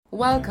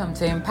Welcome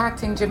to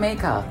Impacting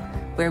Jamaica,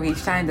 where we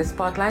shine the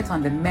spotlight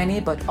on the many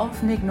but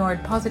often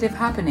ignored positive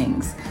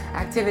happenings,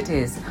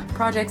 activities,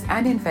 projects,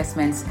 and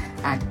investments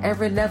at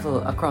every level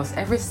across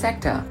every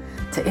sector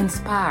to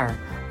inspire,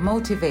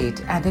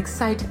 motivate, and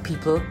excite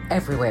people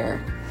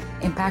everywhere.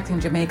 Impacting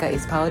Jamaica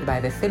is powered by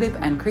the Philip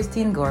and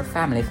Christine Gore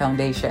Family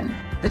Foundation,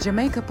 the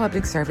Jamaica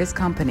Public Service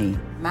Company,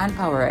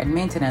 Manpower and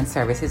Maintenance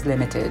Services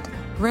Limited,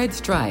 Red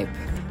Stripe,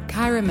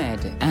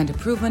 Kyramed, and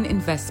Proven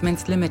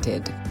Investments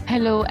Limited.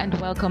 Hello and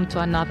welcome to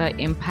another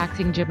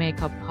Impacting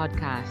Jamaica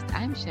podcast.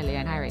 I'm Shelly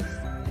Ann Harris.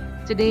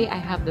 Today I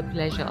have the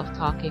pleasure of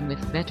talking with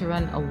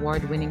veteran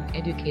award-winning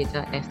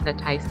educator Esther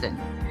Tyson.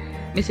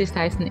 Mrs.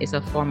 Tyson is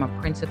a former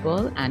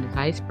principal and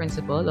vice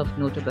principal of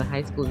notable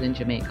high schools in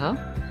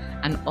Jamaica,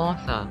 an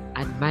author,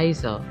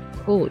 advisor,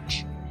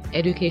 coach,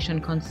 education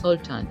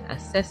consultant,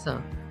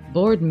 assessor,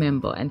 board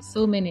member, and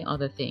so many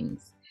other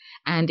things.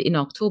 And in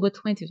October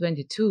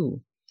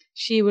 2022,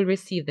 she will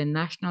receive the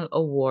National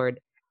Award,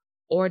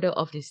 Order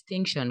of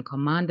Distinction,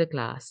 Commander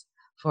Class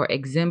for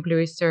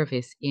exemplary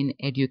service in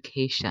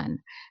education.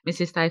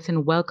 Mrs.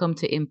 Tyson, welcome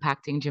to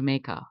Impacting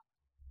Jamaica.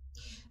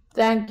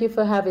 Thank you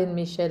for having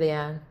me,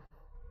 Shelly-Ann.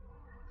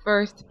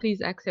 First,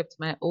 please accept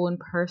my own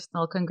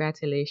personal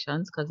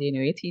congratulations, because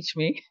you teach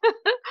me,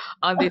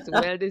 on this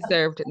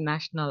well-deserved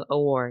national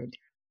award.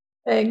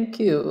 Thank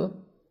you.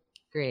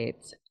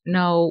 Great.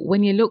 Now,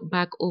 when you look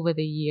back over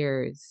the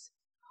years,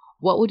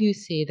 what would you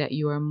say that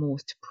you are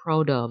most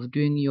proud of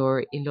during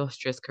your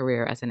illustrious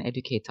career as an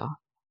educator?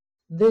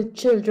 The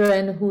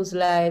children whose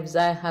lives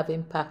I have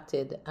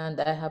impacted and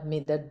I have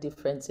made a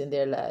difference in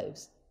their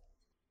lives.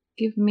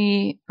 Give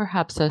me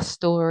perhaps a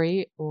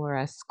story or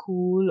a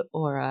school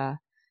or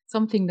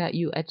something that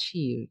you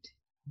achieved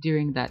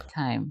during that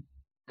time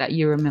that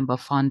you remember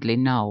fondly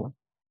now.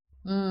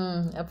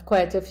 I have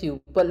quite a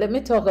few, but let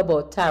me talk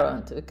about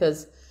Tarrant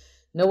because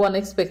no one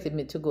expected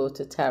me to go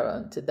to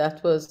Tarrant.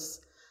 That was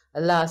a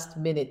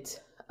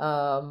last-minute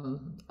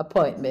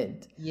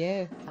appointment.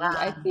 Yes,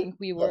 I think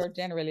we were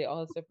generally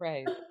all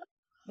surprised.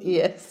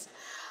 Yes,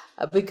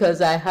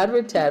 because I had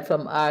retired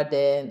from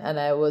Arden and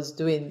I was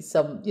doing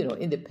some,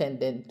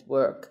 independent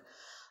work.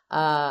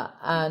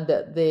 And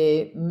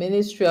the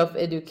Ministry of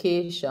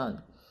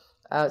Education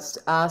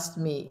asked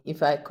me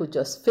if I could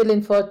just fill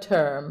in for a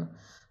term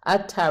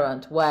at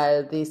Tarrant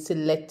while they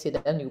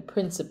selected a new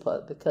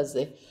principal because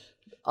the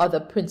other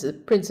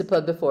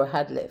principal before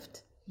had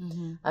left.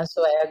 Mm-hmm. And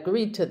so I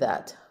agreed to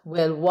that.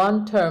 Well,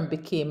 one term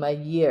became a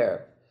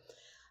year.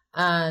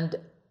 And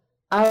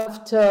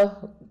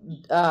after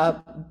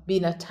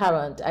being at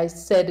Tarrant, I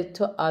said it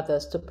to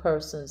others, to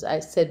persons. I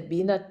said,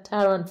 being at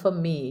Tarrant for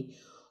me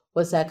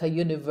was like a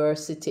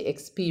university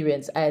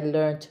experience. I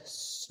learned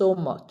so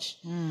much.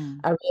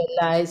 I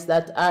realized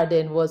that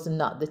Arden was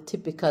not the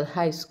typical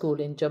high school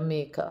in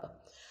Jamaica.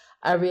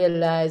 I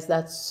realized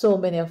that so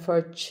many of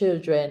our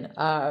children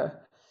are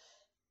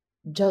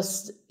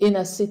just in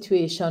a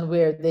situation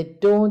where they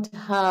don't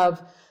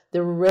have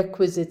the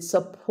requisite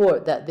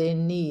support that they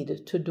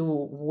need to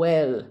do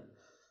well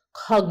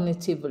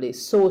cognitively,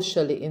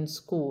 socially in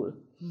school.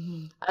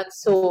 Mm-hmm. And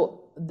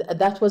so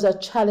that was a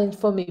challenge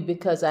for me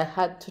because I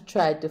had to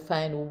try to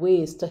find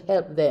ways to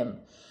help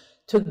them,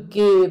 to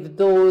give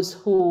those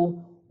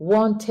who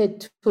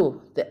wanted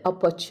to the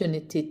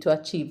opportunity to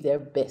achieve their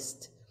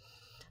best.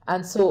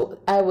 And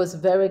so I was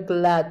very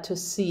glad to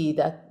see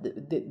that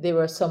there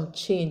were some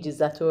changes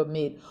that were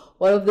made.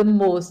 One of the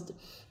most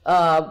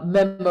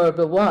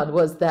memorable one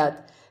was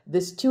that the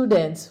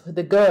students,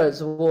 the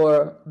girls,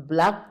 wore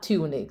black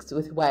tunics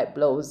with white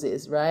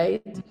blouses,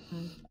 right?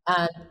 Mm-hmm.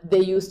 And they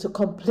used to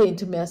complain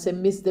to me and say,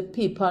 Miss, the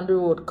people on the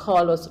road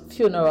call us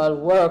funeral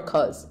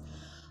workers.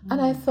 Mm-hmm.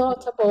 And I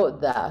thought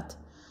about that.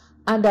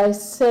 And I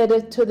said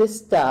it to the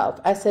staff.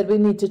 I said, we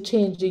need to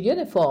change the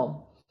uniform.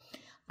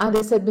 And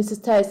they said,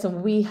 Mrs.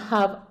 Tyson, we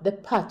have the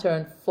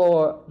pattern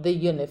for the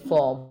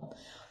uniform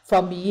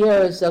from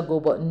years ago,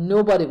 but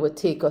nobody would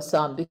take us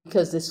on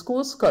because the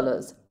school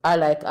colors are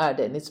like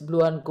Arden, it's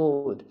blue and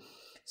gold.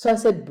 So I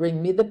said,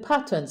 bring me the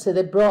pattern. So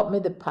they brought me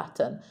the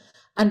pattern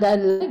and I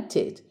liked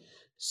it.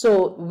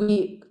 So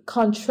we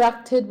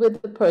contracted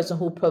with the person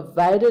who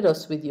provided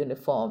us with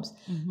uniforms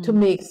to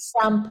make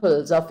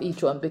samples of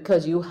each one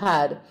because you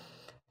had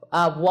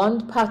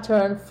one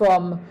pattern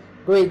from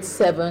grade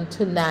 7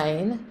 to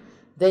 9.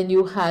 Then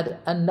you had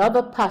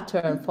another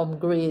pattern for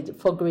grades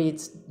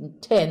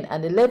 10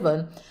 and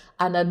 11,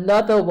 and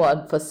another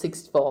one for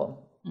sixth form.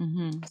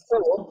 Mm-hmm.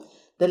 So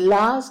the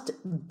last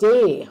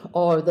day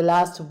or the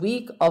last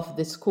week of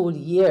the school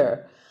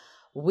year,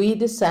 we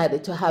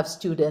decided to have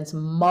students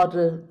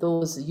model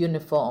those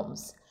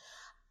uniforms.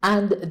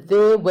 And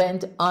they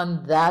went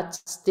on that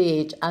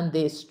stage and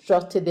they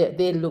strutted it.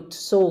 They looked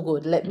so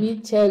good. Let me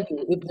tell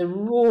you, if the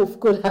roof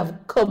could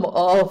have come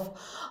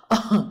off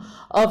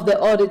of the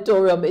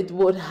auditorium, it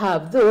would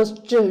have. Those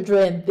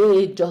children,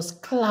 they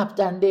just clapped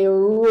and they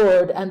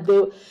roared and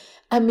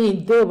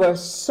they were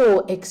so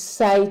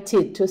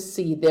excited to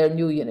see their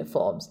new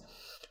uniforms.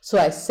 So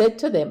I said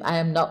to them, I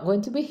am not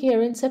going to be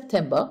here in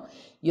September.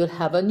 you'll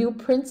have a new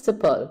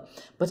principal,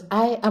 but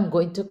I am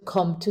going to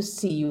come to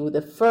see you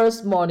the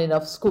first morning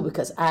of school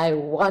because I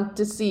want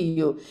to see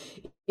you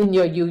in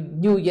your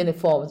new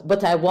uniforms.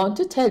 But I want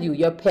to tell you,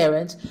 your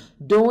parents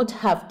don't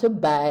have to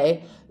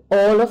buy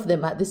all of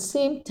them at the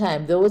same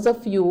time. Those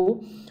of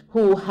you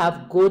who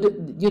have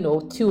good,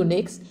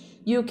 tunics,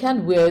 you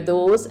can wear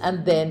those,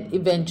 and then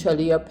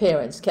eventually your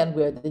parents can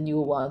wear the new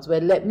ones.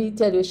 Well, let me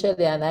tell you,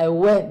 Shelley, and I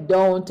went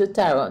down to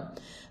Taron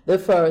the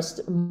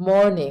first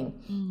morning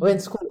when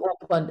school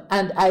opened,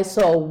 and I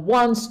saw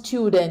one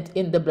student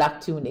in the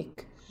black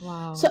tunic.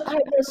 Wow. So I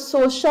was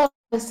so shocked.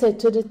 I said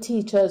to the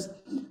teachers,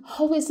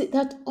 how is it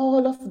that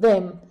all of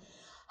them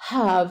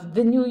have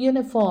the new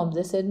uniforms?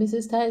 They said,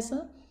 Mrs.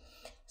 Tyson,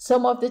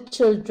 some of the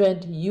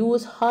children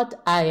use hot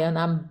iron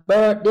and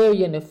burnt their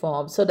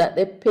uniforms so that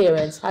their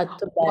parents had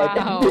to buy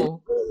them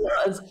new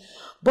ones.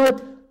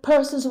 But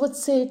persons would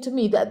say to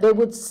me that they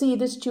would see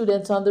the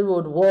students on the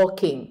road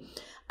walking,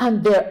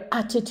 and their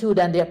attitude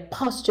and their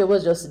posture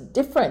was just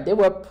different. They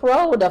were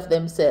proud of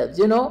themselves,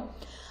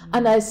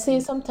 And I say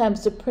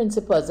sometimes to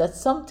principals that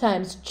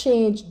sometimes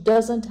change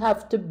doesn't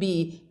have to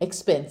be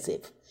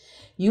expensive.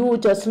 You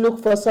just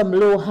look for some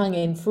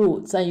low-hanging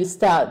fruits and you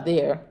start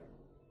there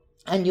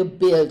and you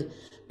build,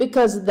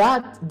 because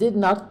that did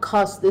not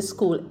cost the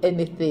school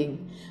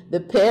anything. The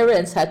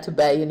parents had to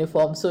buy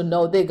uniforms, so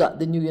now they got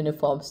the new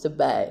uniforms to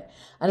buy,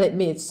 and it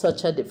made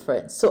such a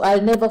difference. So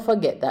I'll never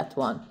forget that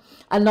one.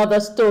 Another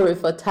story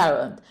for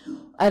Tarrant.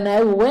 And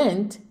I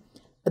went,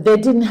 they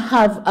didn't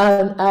have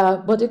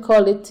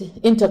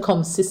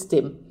intercom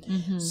system.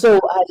 So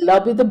I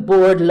lobbied the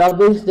board,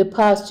 lobbied the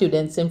past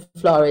students in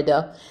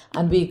Florida,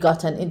 and we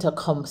got an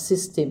intercom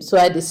system. So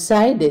I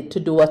decided to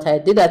do what I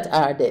did at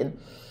Arden,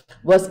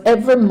 was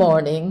every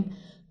morning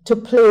to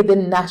play the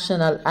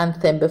national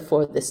anthem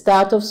before the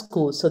start of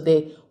school. So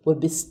they would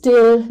be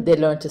still, they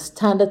learn to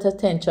stand at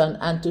attention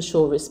and to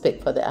show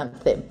respect for the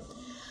anthem.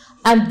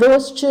 And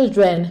those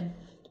children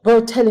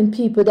were telling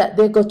people that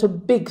they go to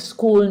big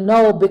school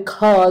now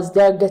because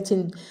they're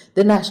getting,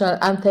 the national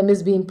anthem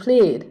is being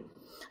played.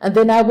 And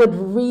then I would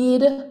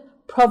read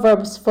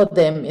Proverbs for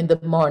them in the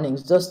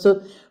mornings,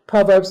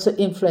 Proverbs to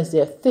influence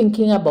their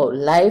thinking about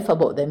life,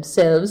 about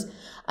themselves.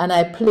 And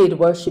I played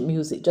worship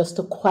music just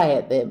to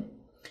quiet them.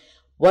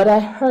 What I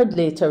heard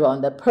later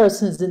on, the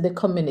persons in the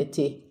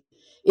community,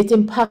 it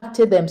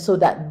impacted them so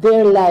that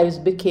their lives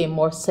became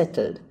more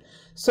settled.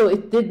 So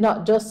it did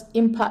not just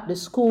impact the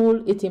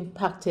school, it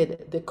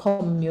impacted the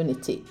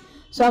community.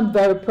 So I'm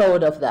very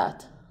proud of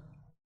that.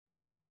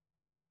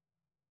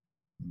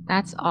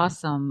 That's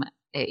awesome.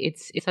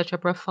 It's such a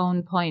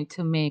profound point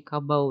to make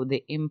about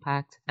the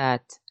impact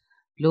that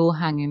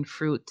low-hanging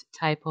fruit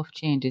type of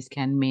changes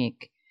can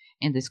make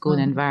in the school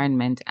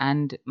environment.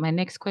 And my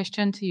next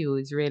question to you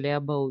is really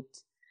about,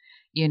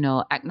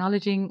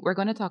 acknowledging, we're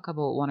going to talk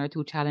about one or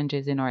two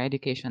challenges in our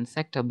education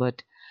sector,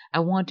 but I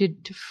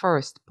wanted to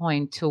first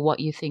point to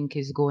what you think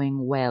is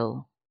going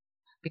well,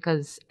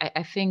 because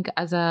I think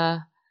as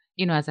a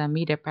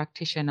media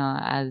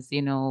practitioner,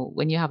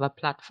 when you have a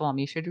platform,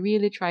 you should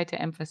really try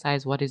to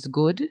emphasize what is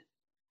good.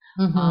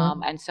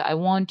 And so I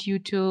want you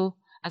to,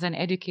 as an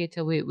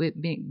educator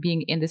with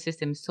being in the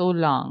system so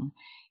long,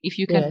 if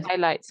you can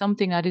highlight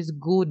something that is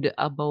good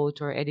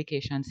about our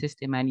education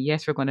system. And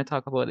yes, we're going to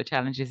talk about the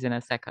challenges in a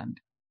second.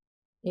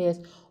 Yes.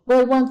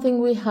 Well, one thing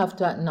we have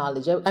to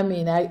acknowledge,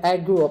 I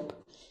grew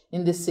up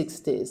in the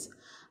 60s.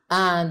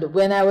 And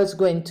when I was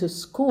going to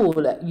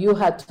school, you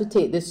had to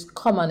take this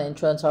common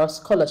entrance or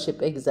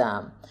scholarship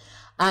exam.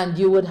 And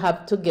you would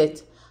have to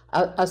get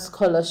a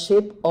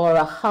scholarship or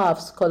a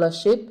half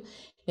scholarship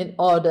in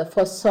order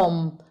for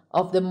some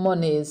of the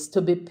monies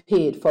to be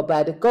paid for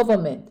by the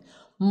government.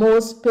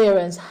 Most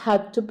parents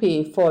had to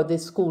pay for the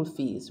school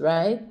fees,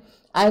 right?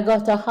 I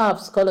got a half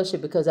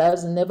scholarship because I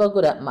was never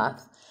good at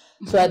math.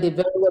 So I did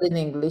very well in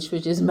English,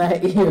 which is my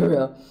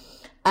area.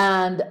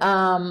 And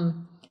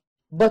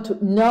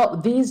but now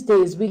these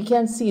days we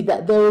can see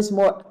that there is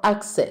more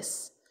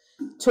access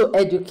to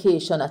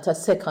education at a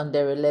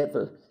secondary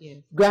level.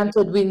 Yes.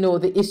 Granted, we know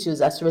the issues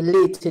that's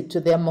related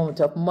to the amount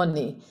of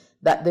money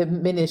that the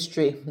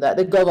ministry, that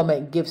the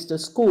government gives to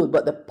school.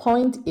 But the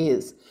point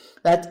is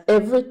that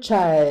every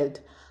child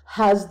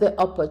has the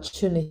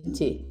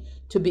opportunity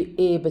to be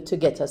able to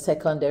get a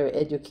secondary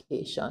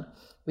education.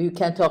 We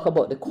can talk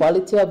about the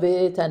quality of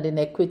it and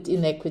inequity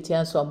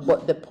and so on,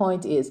 but the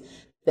point is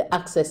the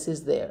access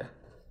is there.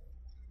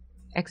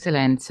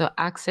 Excellent. So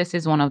access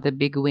is one of the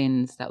big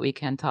wins that we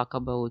can talk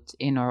about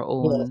in our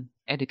own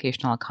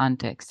educational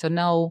context. So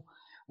now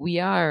we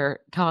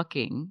are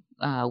talking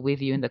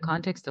with you in the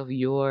context of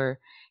your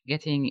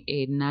getting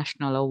a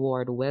national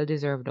award,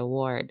 well-deserved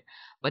award.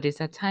 But it's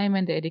a time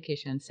when the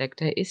education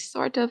sector is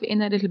sort of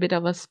in a little bit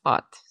of a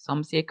spot.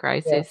 Some say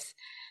crisis,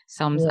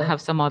 some have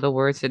some other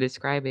words to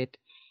describe it.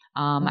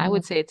 I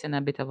would say it's in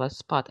a bit of a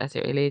spot as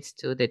it relates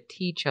to the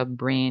teacher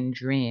brain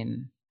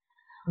drain.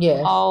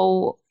 Yes.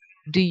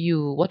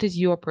 What is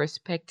your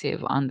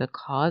perspective on the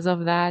cause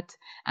of that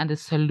and the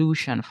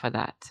solution for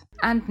that?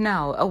 And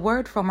now, a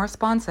word from our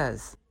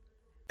sponsors.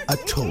 A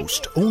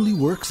toast only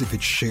works if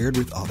it's shared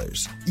with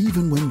others,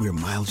 even when we're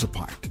miles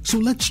apart. So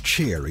let's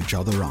cheer each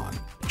other on.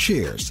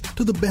 Cheers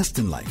to the best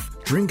in life.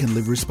 Drink and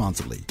live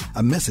responsibly.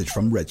 A message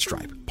from Red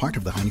Stripe, part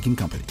of the Heineken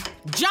Company.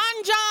 John,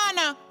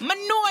 I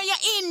know you're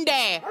in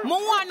there. I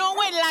want to know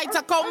when lights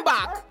are come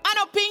back. I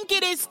know Pinky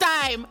this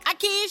time.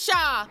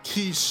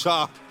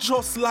 Keisha,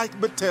 just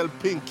like me tell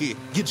Pinky,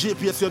 give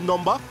GPS your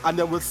number and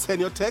then we'll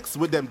send your text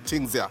with them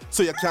things here.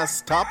 So you can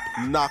stop,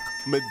 knock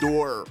me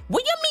door.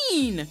 What you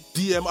mean?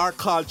 DMR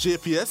call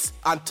GPS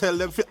and tell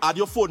them to add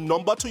your phone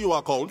number to your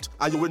account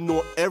and you will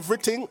know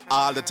everything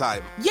all the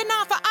time. You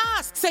know for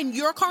ask. Send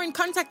your current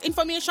contact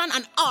information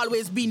and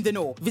always be in the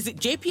know. Visit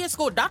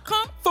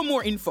jpsco.com for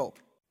more info.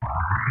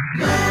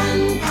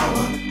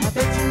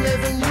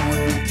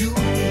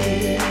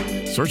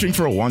 Searching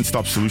for a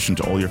one-stop solution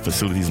to all your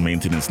facilities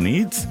maintenance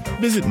needs?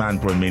 Visit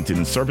Manpower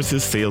Maintenance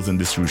Services Sales and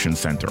Distribution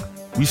Center.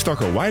 We stock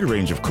a wide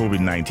range of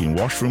COVID-19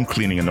 washroom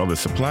cleaning and other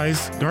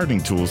supplies,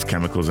 gardening tools,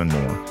 chemicals, and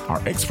more.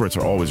 Our experts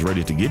are always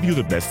ready to give you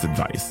the best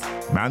advice.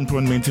 Manpower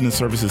Maintenance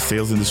Services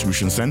Sales and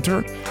Distribution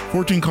Center,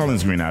 14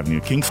 Collins Green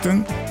Avenue,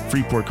 Kingston,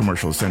 Freeport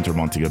Commercial Center,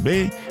 Montego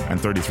Bay, and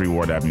 33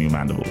 Ward Avenue,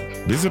 Mandeville.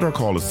 Visit or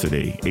call us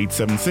today,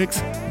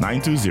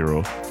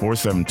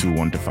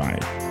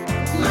 876-920-472-125.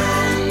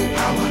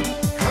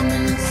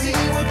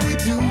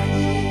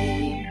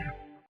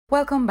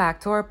 Welcome back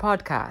to our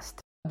podcast.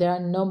 There are a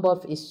number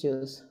of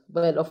issues,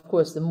 but of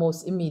course, the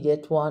most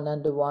immediate one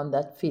and the one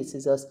that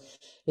faces us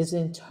is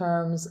in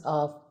terms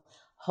of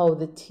how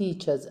the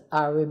teachers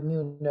are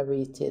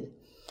remunerated.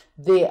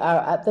 They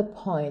are at the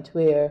point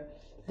where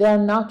they are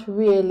not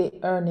really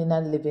earning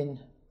a living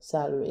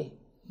salary.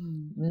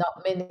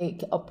 Not many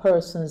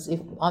persons,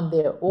 if on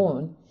their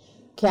own,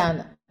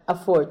 can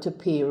afford to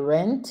pay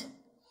rent,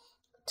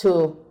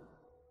 to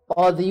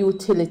all the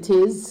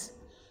utilities,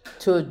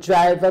 to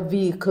drive a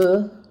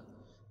vehicle,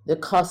 the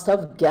cost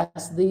of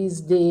gas these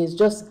days,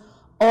 just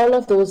all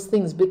of those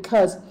things.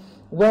 Because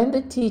when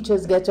the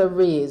teachers get a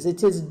raise,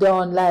 it is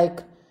done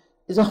like,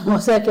 it's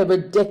almost like every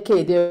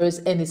decade there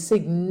is any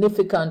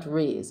significant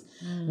raise.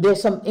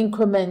 There's some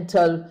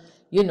incremental,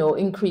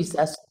 increase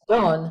that's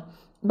done,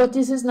 but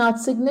this is not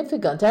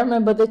significant. I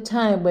remember the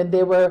time when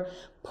they were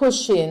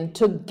pushing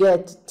to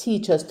get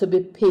teachers to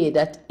be paid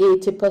at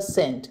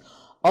 80%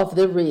 of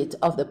the rate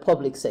of the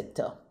public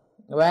sector,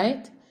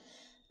 right?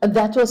 And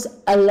that was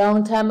a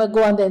long time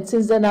ago, and then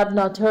since then I've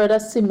not heard a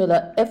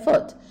similar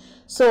effort.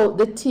 So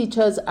the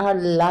teachers are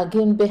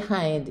lagging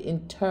behind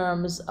in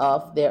terms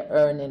of their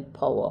earning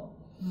power.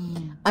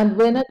 And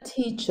when a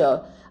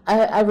teacher,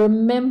 I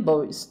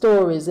remember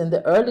stories in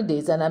the early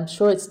days, and I'm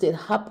sure it still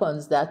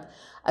happens, that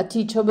a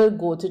teacher will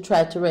go to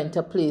try to rent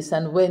a place,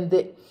 and when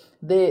the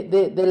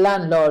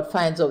landlord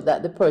finds out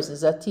that the person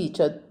is a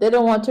teacher, they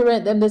don't want to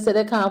rent them. They say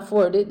they can't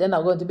afford it. They're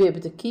not going to be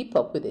able to keep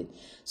up with it.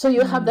 So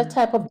you have that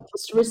type of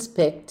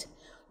disrespect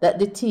that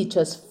the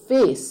teachers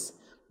face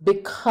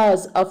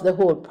because of the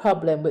whole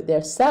problem with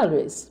their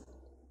salaries.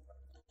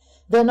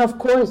 Then, of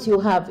course,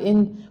 you have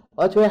in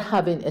what we're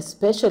having,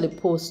 especially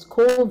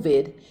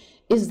post-COVID,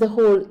 is the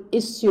whole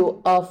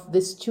issue of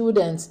the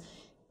students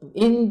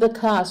in the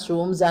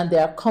classrooms, and they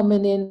are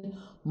coming in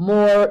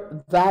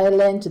more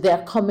violent. They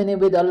are coming in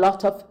with a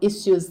lot of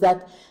issues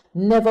that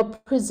never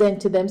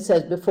presented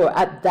themselves before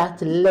at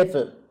that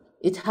level.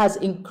 It has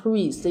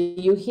increased.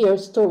 You hear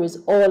stories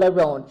all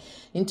around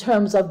in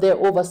terms of their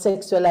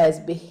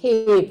over-sexualized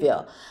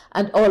behavior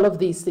and all of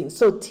these things.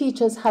 So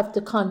teachers have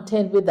to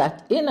contend with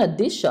that. In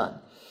addition,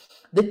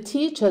 the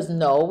teachers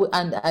know,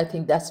 and I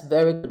think that's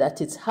very good that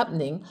it's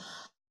happening,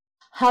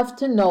 have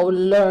to now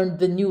learn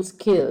the new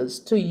skills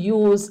to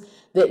use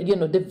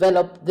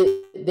develop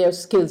their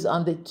skills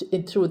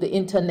through the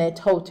internet,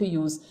 how to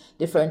use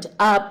different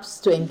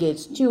apps to engage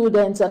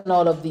students and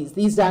all of these.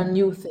 These are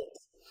new things.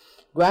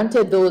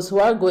 Granted, those who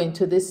are going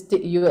to this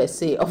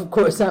USA, of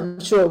course, I'm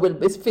sure will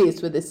be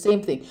faced with the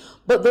same thing,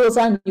 but those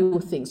are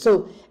new things.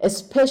 So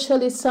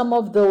especially some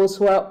of those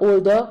who are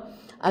older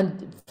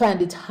and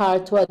find it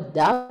hard to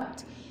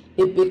adapt,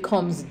 it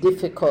becomes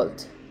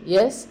difficult.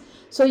 Yes?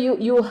 So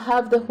you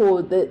have the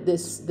whole,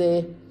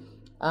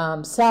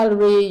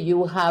 salary,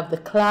 you have the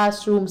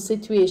classroom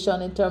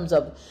situation in terms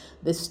of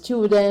the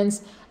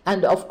students,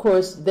 and of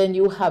course then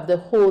you have the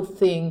whole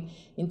thing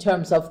in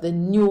terms of the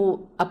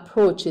new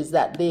approaches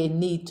that they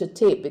need to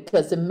take,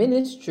 because the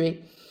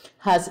ministry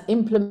has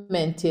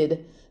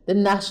implemented the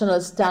National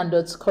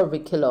Standards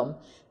Curriculum.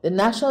 The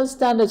National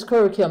Standards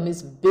Curriculum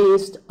is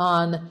based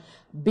on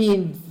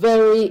being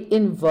very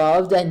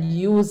involved and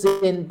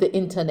using the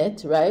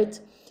internet, right?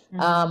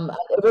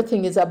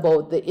 Everything is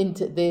about the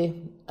internet.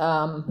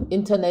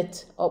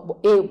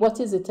 What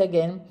is it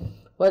again?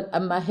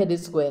 My head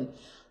is going.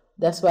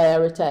 That's why I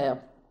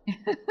retire.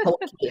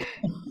 Okay.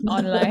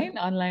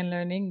 Online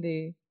learning.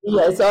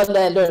 Yeah, it's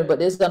online learning, but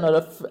there's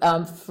another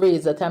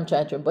phrase that I'm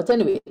trying to remember. But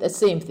anyway, the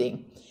same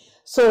thing.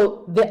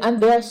 So there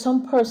are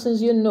some persons,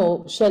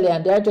 Shelley,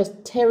 and they're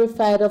just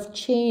terrified of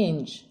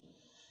change.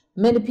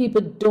 Many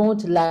people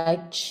don't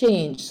like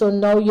change. So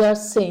now you're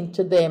saying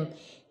to them,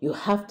 you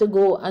have to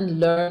go and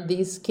learn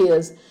these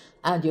skills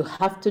and you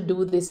have to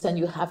do this and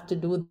you have to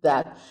do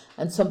that.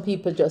 And some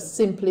people just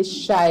simply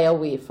shy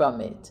away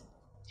from it.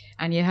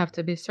 And you have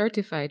to be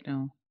certified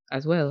now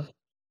as well.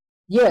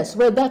 Yes,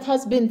 well, that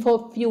has been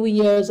for a few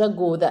years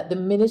ago that the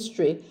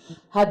ministry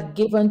had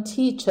given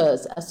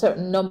teachers a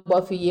certain number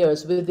of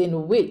years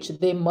within which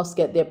they must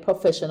get their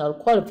professional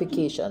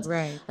qualifications.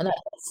 Right. And at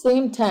the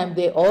same time,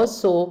 they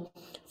also,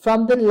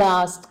 from the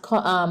last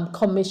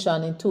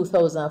commission in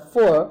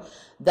 2004,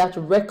 that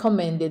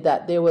recommended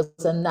that there was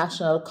a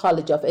National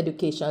College of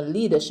Educational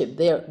Leadership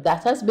there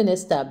that has been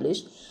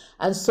established.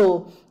 And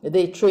so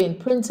they train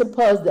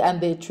principals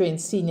and they train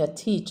senior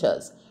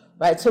teachers.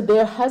 Right, so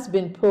there has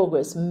been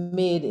progress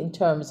made in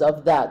terms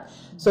of that.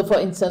 So, for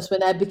instance,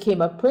 when I became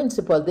a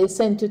principal, they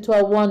sent you to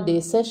a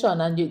one-day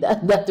session, and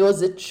that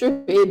was a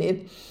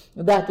training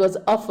that was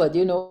offered.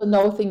 You know,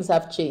 now things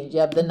have changed. You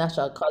have the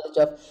National College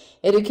of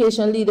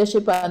Education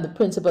Leadership, and the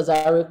principals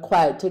are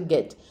required to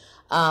get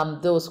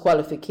those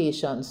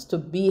qualifications to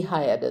be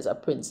hired as a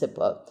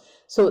principal.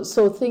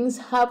 So things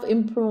have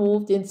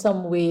improved in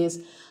some ways,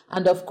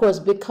 and of course,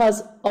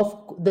 because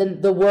of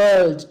the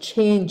world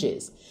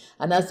changes.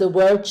 And as the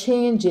world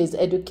changes,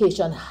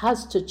 education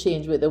has to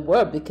change with the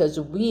world, because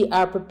we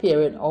are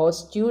preparing our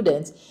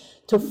students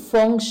to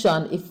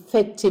function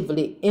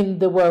effectively in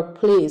the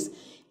workplace,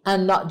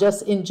 and not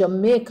just in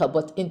Jamaica,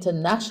 but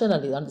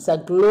internationally. And it's a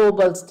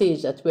global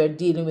stage that we're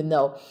dealing with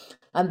now.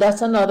 And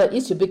that's another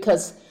issue,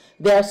 because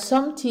there are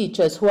some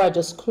teachers who are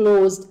just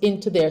closed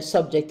into their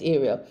subject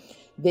area.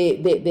 They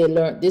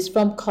learn this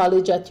from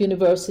college at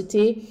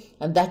university,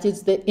 and that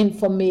is the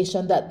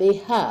information that they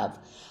have.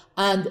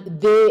 And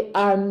they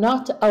are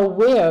not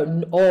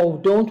aware, or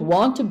don't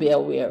want to be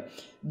aware,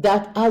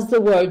 that as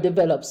the world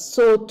develops,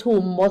 so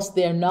too must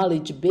their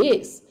knowledge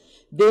base.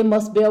 They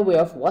must be aware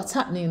of what's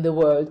happening in the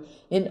world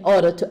in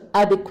order to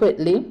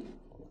adequately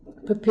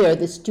prepare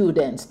the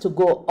students to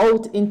go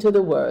out into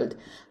the world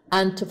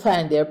and to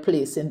find their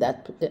place in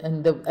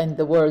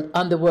the world,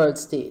 on the world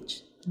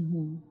stage.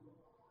 Mm-hmm.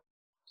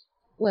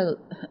 Well,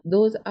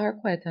 those are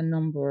quite a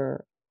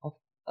number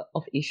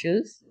of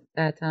issues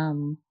that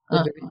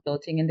would be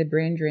resulting in the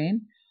brain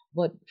drain.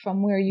 But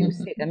from where you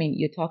sit, I mean,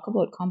 you talk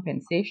about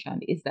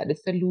compensation. Is that the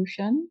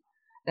solution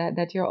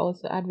that you're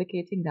also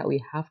advocating, that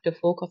we have to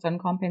focus on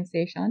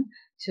compensation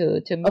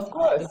to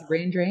mitigate this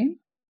brain drain?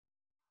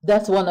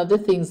 That's one of the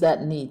things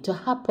that need to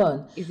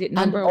happen. Is it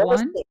number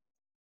one?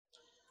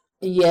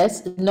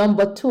 Yes.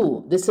 Number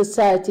two, the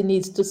society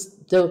needs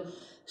to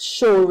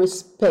show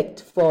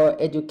respect for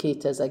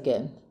educators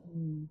again.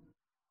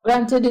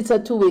 Granted, it's a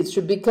two-way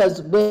street,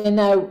 because when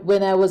I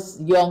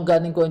was younger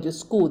and going to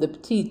school, the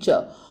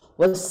teacher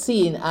was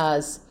seen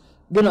as,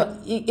 you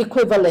know,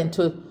 equivalent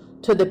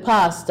to the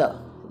pastor.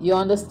 You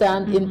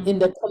understand? In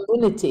the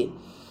community.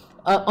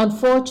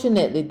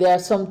 Unfortunately, there are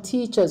some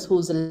teachers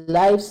whose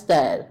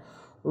lifestyle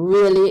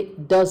really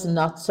does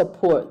not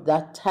support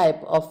that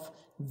type of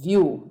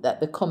view that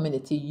the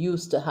community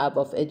used to have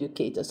of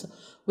educators.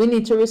 We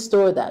need to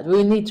restore that.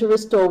 We need to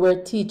restore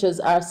where teachers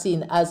are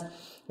seen as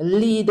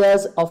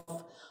leaders of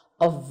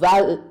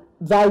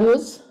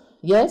values.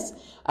 Yes,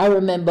 I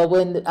remember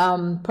when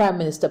Prime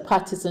Minister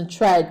Patterson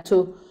tried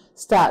to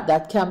start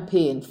that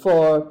campaign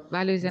for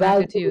values and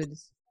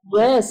attitudes.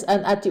 Yes,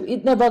 and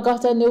it never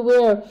got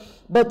anywhere.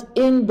 But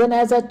when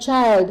I was a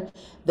child,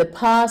 the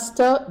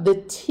pastor,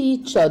 the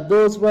teacher,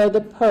 those were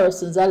the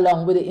persons,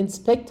 along with the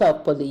inspector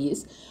of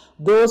police,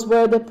 those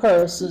were the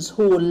persons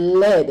who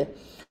led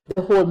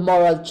the whole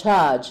moral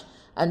charge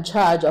and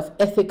charge of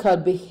ethical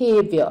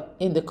behavior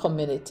in the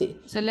community.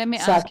 So let me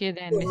ask you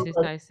then, Mrs.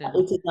 Tyson.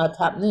 It is not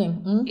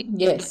happening.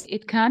 Yes.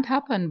 It can't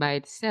happen by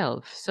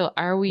itself. So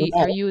are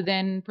you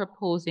then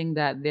proposing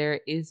that there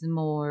is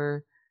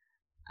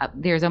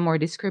there's a more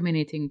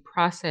discriminating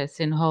process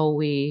in how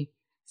we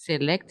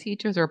select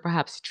teachers, or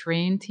perhaps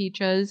train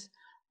teachers?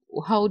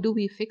 How do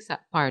we fix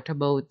that part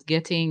about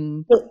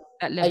getting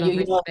that level of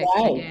respect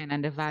again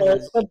and the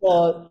values?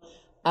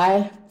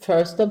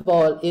 First of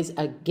all is,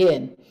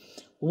 again,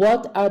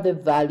 what are the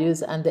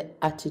values and the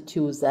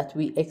attitudes that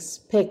we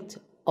expect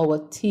our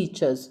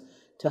teachers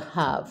to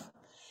have?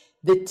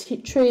 The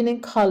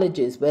training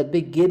colleges, well,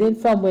 beginning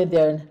from when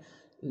they're in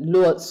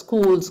lower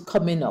schools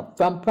coming up,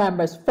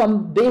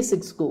 from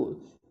basic school,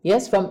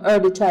 yes, from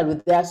early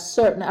childhood, there are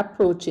certain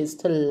approaches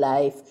to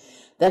life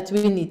that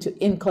we need to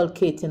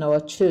inculcate in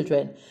our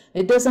children.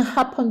 It doesn't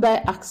happen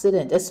by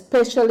accident,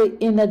 especially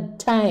in a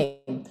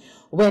time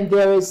when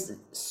there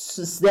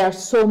are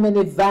so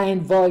many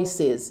vying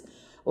voices,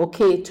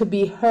 to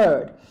be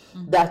heard.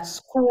 That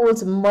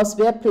schools must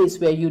be a place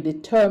where you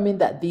determine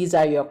that these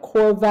are your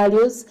core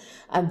values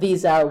and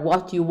these are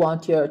what you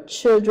want your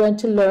children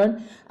to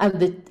learn, and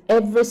that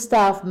every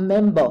staff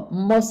member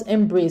must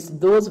embrace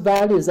those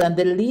values, and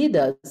the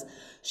leaders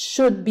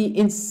should be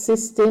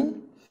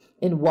insisting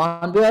in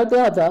one way or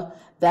the other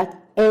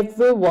that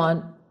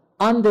everyone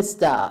on the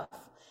staff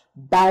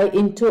buy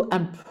into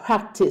and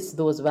practice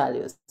those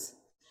values.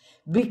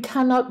 We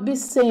cannot be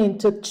saying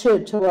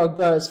to our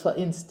girls, for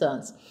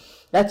instance,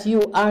 that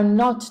you are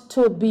not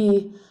to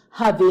be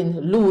having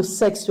loose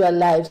sexual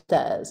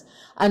lifestyles,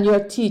 and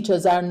your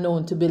teachers are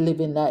known to be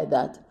living like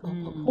that.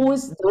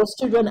 Those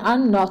children are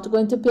not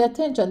going to pay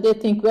attention. They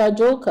think we are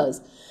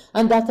jokers.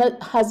 And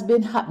that has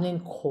been happening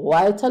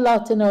quite a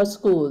lot in our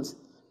schools.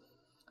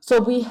 So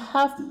we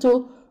have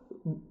to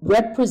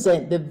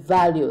represent the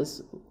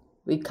values.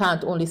 We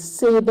can't only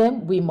say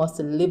them, we must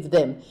live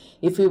them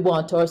if we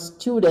want our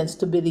students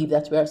to believe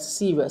that we are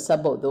serious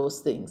about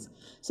those things.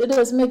 So it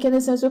doesn't make any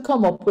sense to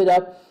come up with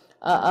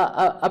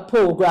a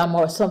program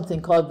or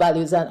something called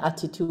values and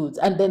attitudes,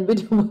 and then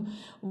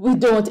we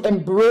don't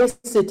embrace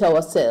it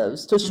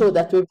ourselves to show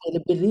that we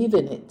really believe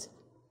in it.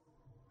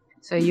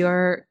 So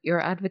you're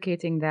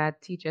advocating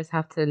that teachers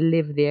have to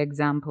live the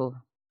example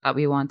that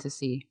we want to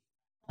see.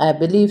 I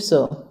believe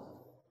so.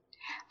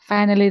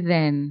 Finally,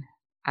 then,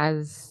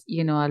 as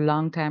a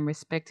long-time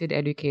respected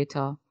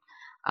educator,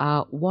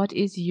 what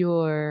is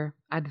your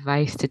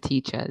advice to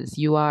teachers?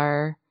 You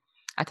are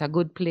at a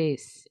good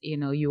place.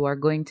 You are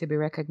going to be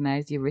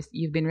recognized.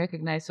 You've been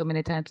recognized so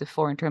many times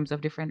before in terms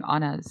of different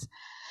honors.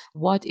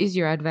 What is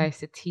your advice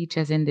to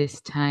teachers in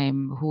this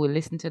time who will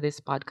listen to this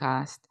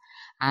podcast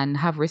and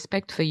have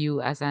respect for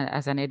you as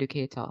an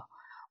educator?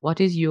 What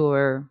is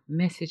your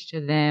message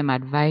to them,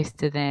 advice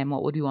to them?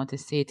 What would you want to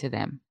say to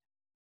them?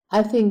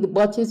 I think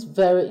what is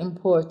very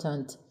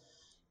important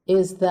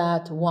is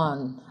that,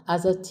 one,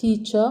 as a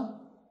teacher,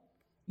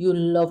 you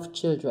love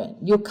children.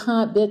 You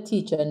can't be a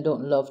teacher and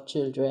don't love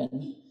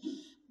children,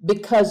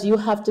 because you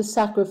have to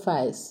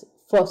sacrifice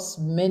for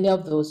many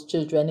of those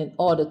children in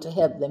order to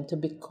help them to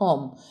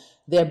become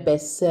their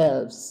best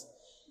selves.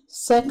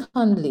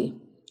 Secondly,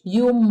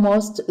 you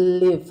must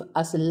live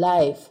as a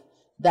life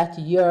that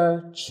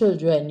your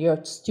children,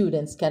 your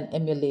students can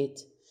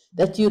emulate,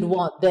 that you'd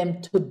want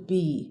them to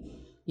be.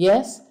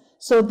 Yes?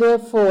 So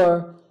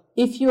therefore,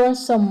 if you are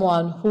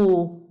someone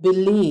who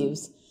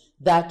believes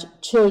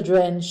that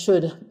children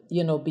should,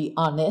 be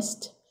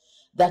honest,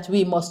 that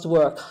we must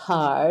work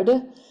hard,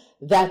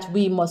 that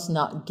we must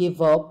not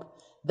give up,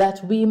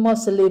 that we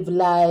must live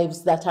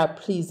lives that are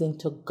pleasing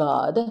to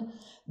God,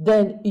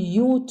 then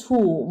you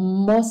too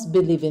must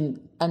believe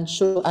in and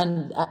show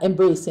and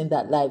embracing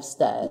that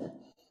lifestyle.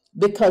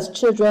 Because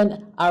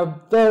children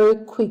are very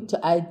quick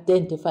to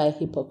identify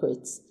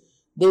hypocrites.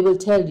 They will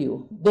tell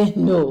you, they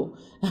know.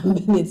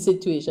 I've been in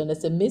situations, they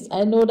say, Miss,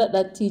 I know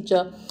that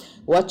teacher,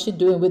 what she's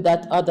doing with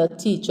that other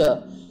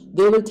teacher,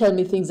 they will tell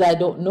me things I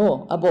don't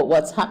know about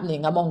what's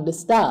happening among the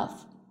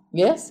staff.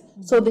 Yes?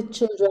 So the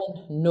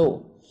children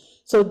know.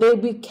 So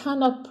we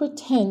cannot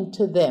pretend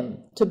to them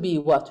to be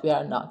what we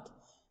are not.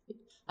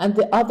 And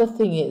the other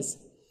thing is,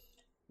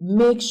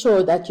 make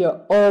sure that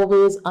you're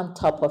always on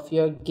top of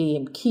your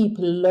game. Keep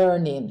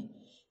learning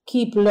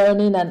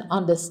and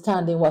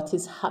understanding what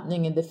is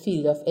happening in the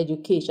field of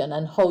education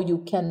and how you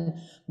can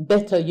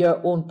better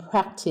your own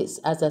practice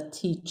as a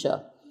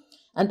teacher.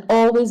 And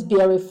always be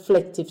a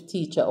reflective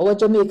teacher. Our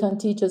Jamaican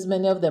teachers,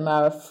 many of them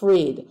are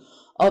afraid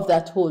of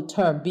that whole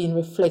term, being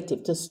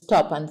reflective, to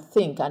stop and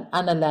think and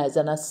analyze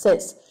and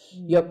assess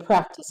your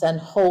practice and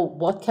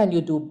what can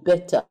you do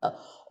better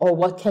or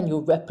what can you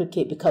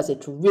replicate because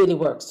it really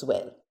works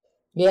well.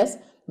 Yes,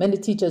 many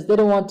teachers, they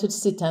don't want to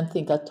sit and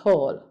think at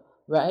all,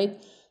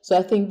 right? So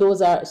I think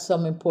those are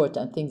some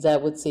important things I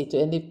would say to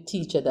any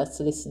teacher that's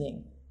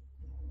listening.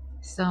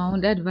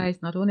 Sound advice,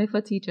 not only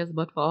for teachers,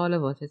 but for all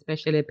of us,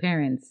 especially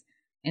parents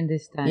in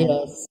this time.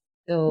 Yes.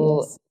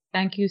 So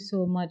Thank you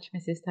so much,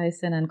 Mrs.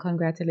 Tyson, and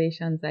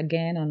congratulations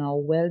again on our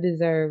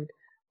well-deserved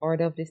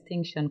Order of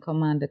Distinction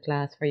Commander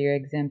class for your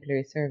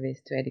exemplary service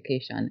to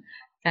education.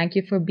 Thank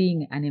you for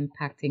being an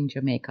impacting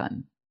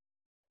Jamaican.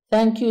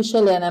 Thank you,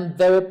 Shelley, and I'm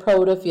very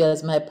proud of you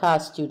as my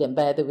past student,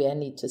 by the way, I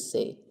need to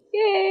say.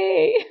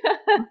 Yay!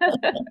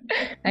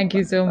 Thank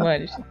you so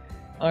much.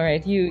 All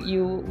right,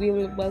 we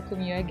will welcome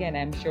you again,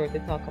 I'm sure, to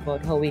talk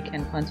about how we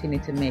can continue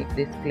to make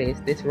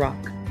this rock,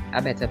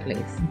 a better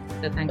place.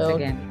 So thanks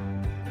again.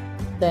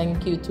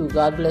 Thank you too.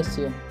 God bless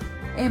you.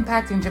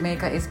 Impacting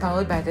Jamaica is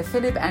powered by the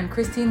Philip and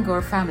Christine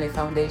Gore Family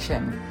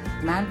Foundation,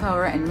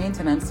 Manpower and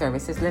Maintenance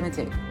Services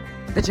Limited,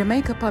 the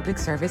Jamaica Public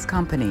Service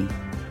Company,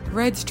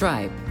 Red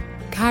Stripe,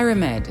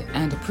 Kyramed,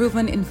 and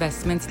Proven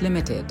Investments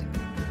Limited.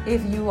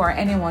 If you or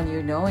anyone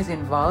you know is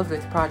involved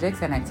with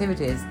projects and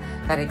activities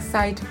that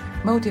excite,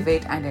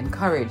 motivate, and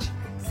encourage,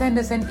 send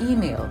us an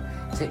email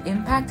to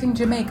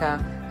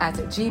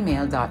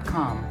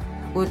impactingjamaica@gmail.com.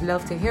 We'd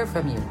love to hear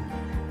from you.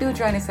 Do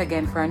join us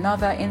again for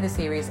another in the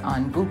series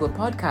on Google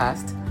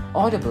Podcast,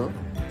 Audible,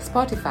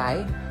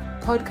 Spotify,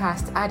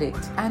 Podcast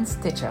Addict, and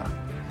Stitcher.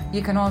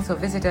 You can also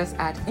visit us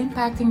at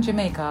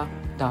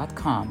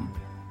impactingjamaica.com.